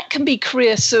 that can be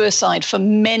career suicide for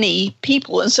many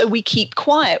people. And so we keep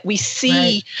quiet. We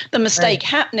see the mistake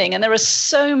happening. And there are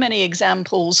so many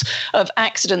examples of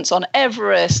accidents on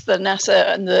Everest, the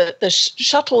NASA and the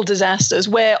shuttle disasters,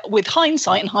 where with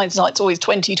hindsight, and hindsight's always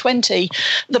 2020,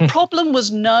 the problem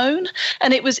was known,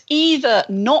 and it was either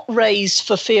not raised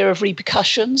for fear of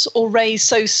repercussions or raised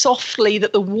so softly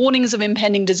that the warnings of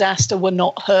impending disaster were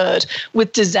not heard,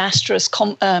 with disastrous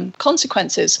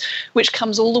consequences, which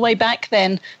comes all the way back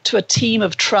then to a team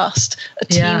of trust, a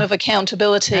team of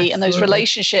accountability, and those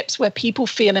relationships where people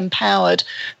feel empowered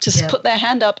to put their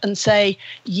hand up and say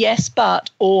yes, but,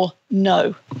 or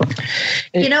no.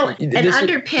 An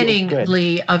underpinning,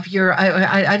 Lee, of your,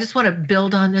 I just want to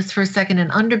build on this for a second.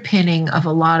 An underpinning of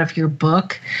a lot of your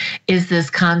book is this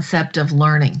concept of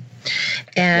learning,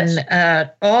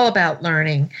 and all about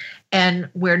learning, and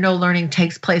where no learning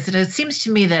takes place. And it seems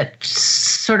to me that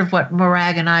sort of what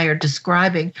Morag and I are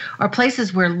describing are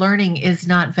places where learning is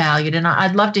not valued. And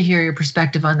I'd love to hear your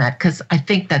perspective on that, because I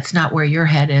think that's not where your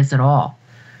head is at all.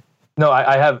 No,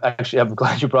 I'm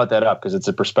glad you brought that up, because it's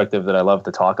a perspective that I love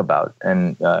to talk about.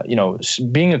 And,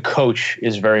 being a coach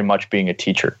is very much being a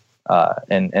teacher.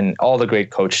 And all the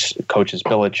great coaches,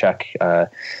 Belichick,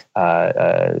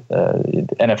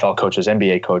 NFL coaches,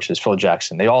 NBA coaches, Phil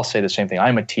Jackson, they all say the same thing.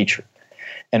 I'm a teacher.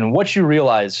 And what you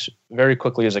realize very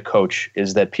quickly as a coach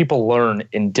is that people learn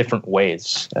in different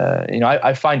ways.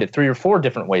 I find it 3 or 4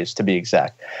 different ways, to be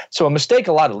exact. So a mistake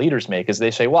a lot of leaders make is they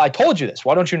say, well, I told you this.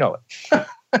 Why don't you know it?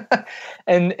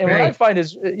 And what I find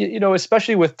is,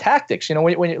 especially with tactics,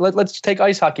 let's take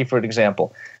ice hockey for an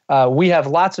example. We have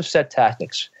lots of set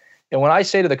tactics. And when I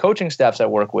say to the coaching staffs I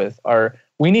work with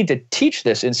we need to teach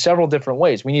this in several different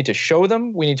ways. We need to show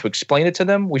them, we need to explain it to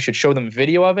them, we should show them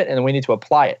video of it, and then we need to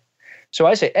apply it. So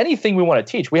I say anything we want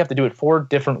to teach, we have to do it 4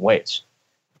 different ways.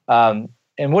 And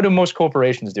what do most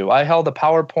corporations do? I held a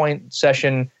PowerPoint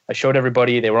session. I showed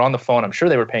everybody. They were on the phone. I'm sure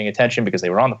they were paying attention because they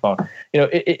were on the phone.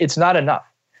 It's not enough.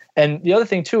 And the other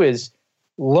thing too is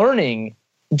learning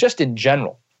just in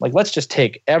general. Like, let's just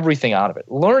take everything out of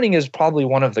it. Learning is probably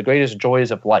one of the greatest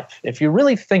joys of life. If you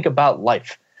really think about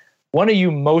life, when are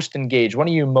you most engaged? When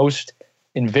are you most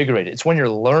invigorated? It's when you're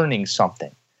learning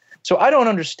something. So I don't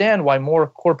understand why more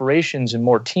corporations and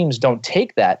more teams don't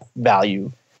take that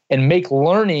value and make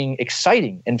learning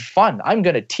exciting and fun. I'm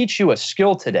going to teach you a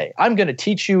skill today. I'm going to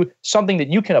teach you something that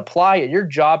you can apply at your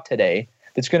job today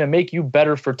that's going to make you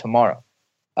better for tomorrow.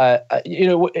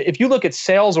 If you look at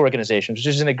sales organizations, which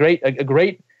is a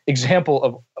great example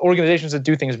of organizations that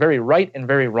do things very right and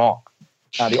very wrong.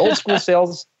 The old school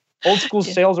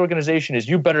sales organization is,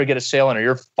 you better get a sale in or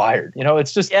you're fired.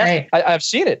 It's just, I've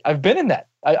seen it. I've been in that.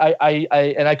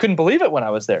 And I couldn't believe it when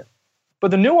I was there. But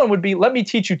the new one would be, let me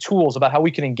teach you tools about how we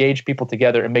can engage people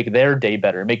together and make their day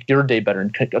better, make your day better,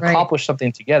 and accomplish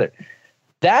something together.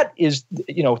 That is,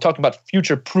 talking about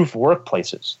future-proof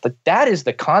workplaces. That is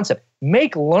the concept.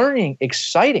 Make learning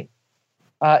exciting.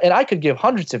 And I could give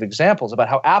hundreds of examples about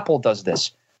how Apple does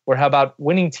this, or how about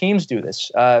winning teams do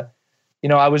this. I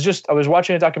was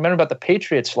watching a documentary about the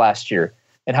Patriots last year,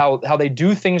 and how they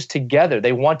do things together.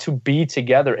 They want to be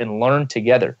together and learn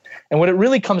together. And what it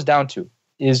really comes down to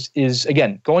is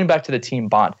again, going back to the team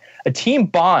bond. A team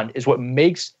bond is what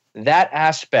makes that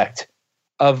aspect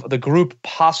of the group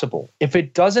possible. If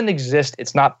it doesn't exist,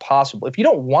 it's not possible. If you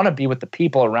don't want to be with the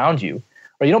people around you,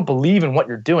 or you don't believe in what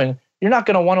you're doing, you're not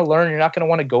going to want to learn. You're not going to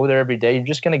want to go there every day. You're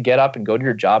just going to get up and go to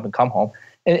your job and come home.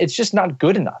 And it's just not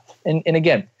good enough. And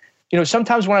again,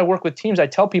 sometimes when I work with teams, I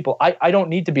tell people I don't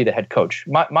need to be the head coach.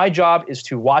 My job is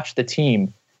to watch the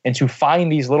team and to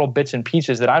find these little bits and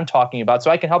pieces that I'm talking about so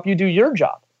I can help you do your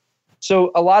job.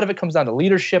 So a lot of it comes down to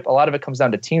leadership. A lot of it comes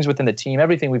down to teams within the team,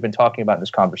 everything we've been talking about in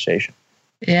this conversation.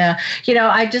 Yeah.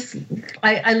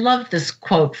 I love this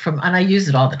quote and I use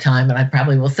it all the time, and I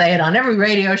probably will say it on every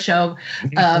radio show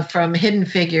from Hidden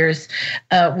Figures,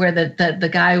 where the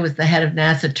guy who was the head of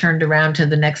NASA turned around to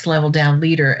the next level down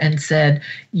leader and said,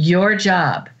 your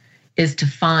job is to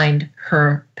find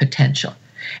her potential.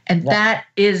 And that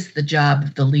is the job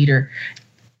of the leader.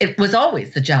 It was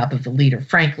always the job of the leader,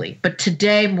 frankly, but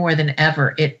today more than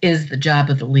ever, it is the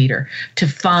job of the leader to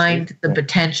find the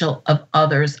potential of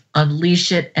others,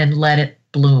 unleash it, and let it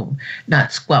bloom,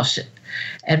 not squelch it.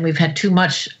 And we've had too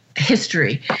much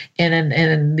history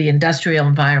in the industrial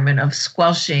environment of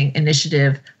squelching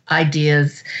initiative,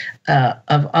 ideas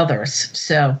of others.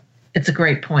 So it's a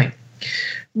great point.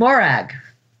 Morag,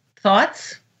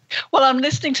 thoughts? Well, I'm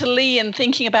listening to Lee and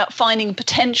thinking about finding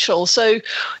potential. So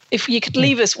if you could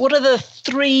leave us, what are the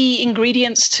 3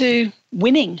 ingredients to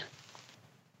winning?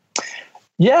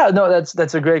 Yeah, no,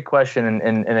 that's a great question.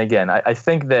 And again, I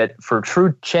think that for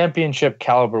true championship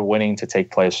caliber winning to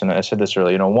take place, and I said this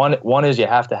earlier, one is you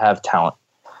have to have talent.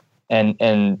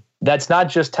 And that's not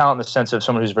just talent in the sense of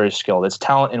someone who's very skilled. It's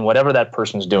talent in whatever that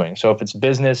person's doing. So if it's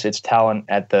business, it's talent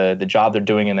at the job they're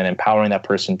doing and then empowering that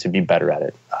person to be better at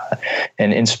it.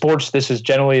 And in sports, this is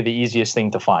generally the easiest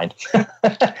thing to find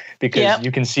because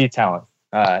you can see talent.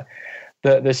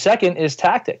 The second is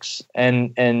tactics.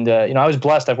 And I was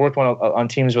blessed. I've worked on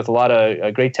teams with a lot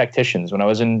of great tacticians. When I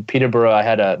was in Peterborough, I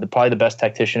had probably the best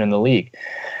tactician in the league.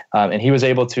 And he was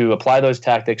able to apply those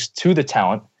tactics to the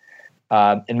talent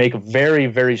and make a very,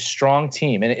 very strong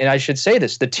team. And I should say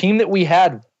this, the team that we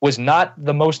had was not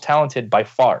the most talented by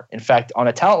far. In fact, on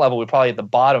a talent level, we're probably at the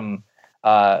bottom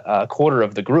quarter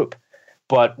of the group.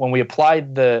 But when we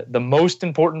applied the most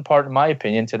important part, in my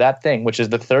opinion, to that thing, which is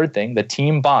the third thing, the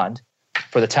team bond,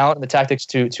 for the talent and the tactics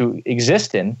to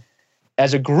exist in,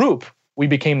 as a group, we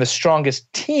became the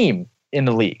strongest team in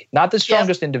the league. Not the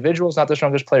strongest individuals, not the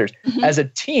strongest players. Mm-hmm. As a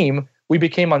team, we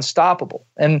became unstoppable.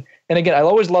 And again, I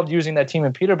always loved using that team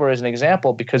in Peterborough as an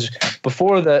example because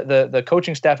before the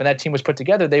coaching staff and that team was put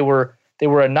together, they were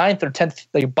a ninth or 10th,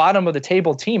 like bottom of the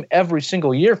table team every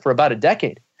single year for about a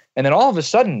decade. And then all of a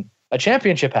sudden, a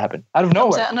championship happened out of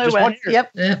nowhere. Just 1 year.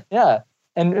 Yep. Yeah.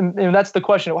 And that's the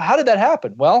question. Well, how did that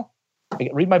happen? Well,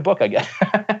 read my book, I guess.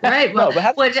 Right. Well,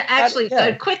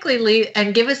 quickly, Lee,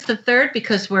 and give us the third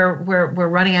because we're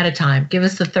running out of time. Give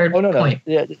us the third point.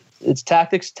 Yeah, it's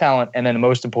tactics, talent, and then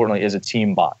most importantly is a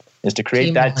team bond. Is to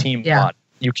create team bond.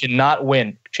 You cannot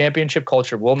win. Championship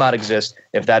culture will not exist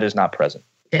if that is not present.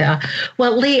 Yeah.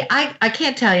 Well, Lee, I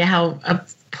can't tell you how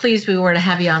pleased we were to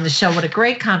have you on the show. What a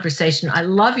great conversation. I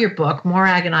love your book.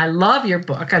 Morag and I love your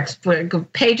book.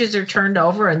 Pages are turned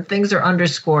over and things are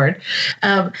underscored.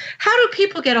 How do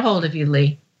people get a hold of you,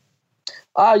 Lee?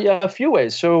 A few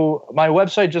ways. So my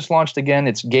website just launched again.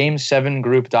 It's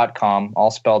game7group.com,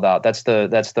 all spelled out. That's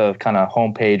the kind of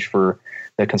homepage for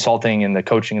the consulting and the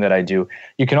coaching that I do.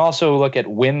 You can also look at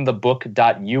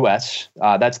winthebook.us.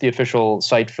 That's the official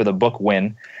site for the book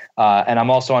Win. And I'm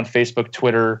also on Facebook,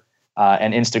 Twitter,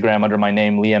 and Instagram under my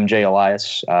name, Lee MJ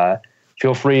Elias.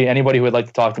 Feel free. Anybody who would like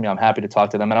to talk to me, I'm happy to talk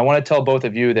to them. And I want to tell both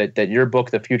of you that your book,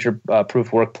 The Future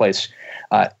Proof Workplace,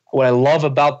 what I love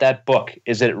about that book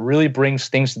is that it really brings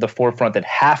things to the forefront that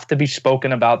have to be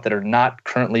spoken about that are not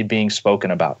currently being spoken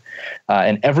about.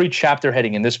 And every chapter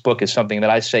heading in this book is something that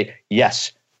I say,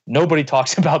 yes, nobody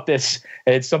talks about this.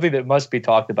 It's something that must be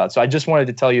talked about. So I just wanted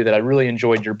to tell you that I really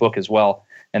enjoyed your book as well.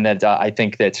 And that I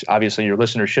think that obviously your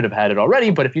listeners should have had it already,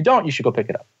 but if you don't, you should go pick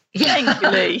it up. Thank you,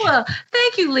 Lee. Well,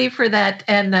 thank you, Lee, for that.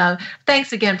 And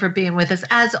thanks again for being with us.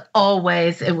 As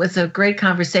always, it was a great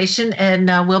conversation, and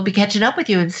we'll be catching up with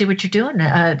you and see what you're doing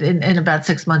in about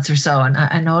 6 months or so. And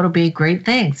I know it'll be great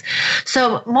things.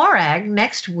 So, Morag,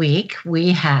 next week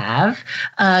we have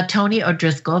Tony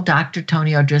O'Driscoll, Dr.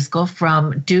 Tony O'Driscoll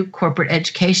from Duke Corporate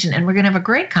Education, and we're going to have a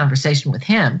great conversation with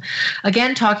him.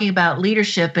 Again, talking about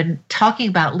leadership and talking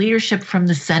about leadership from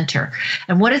the center.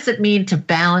 And what does it mean to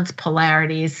balance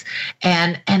polarities?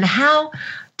 And how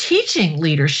teaching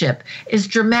leadership is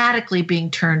dramatically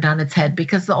being turned on its head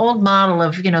because the old model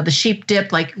of, the sheep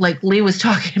dip, like Lee was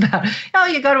talking about,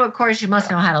 you go to a course, you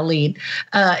must know how to lead,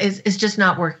 is just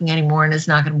not working anymore and is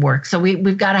not going to work. So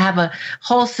we've got to have a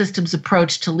whole systems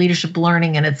approach to leadership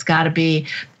learning, and it's got to be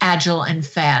agile and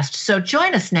fast. So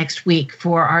join us next week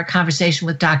for our conversation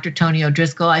with Dr. Tony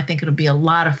O'Driscoll. I think it'll be a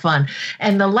lot of fun.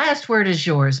 And the last word is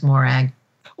yours, Morag.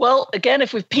 Well, again,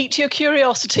 if we've piqued your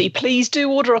curiosity, please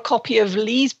do order a copy of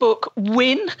Lee's book,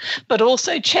 Win, but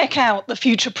also check out The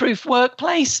Future-Proof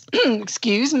Workplace,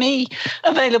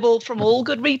 available from all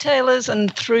good retailers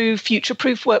and through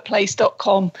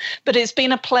futureproofworkplace.com. But it's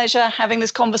been a pleasure having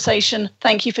this conversation.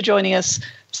 Thank you for joining us.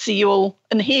 See you all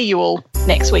and hear you all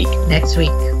next week.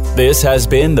 This has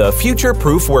been The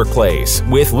Future-Proof Workplace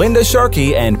with Linda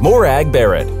Sharkey and Morag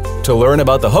Barrett. To learn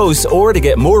about the hosts or to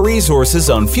get more resources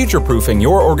on future-proofing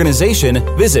your organization,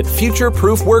 visit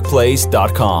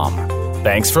futureproofworkplace.com.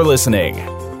 Thanks for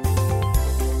listening.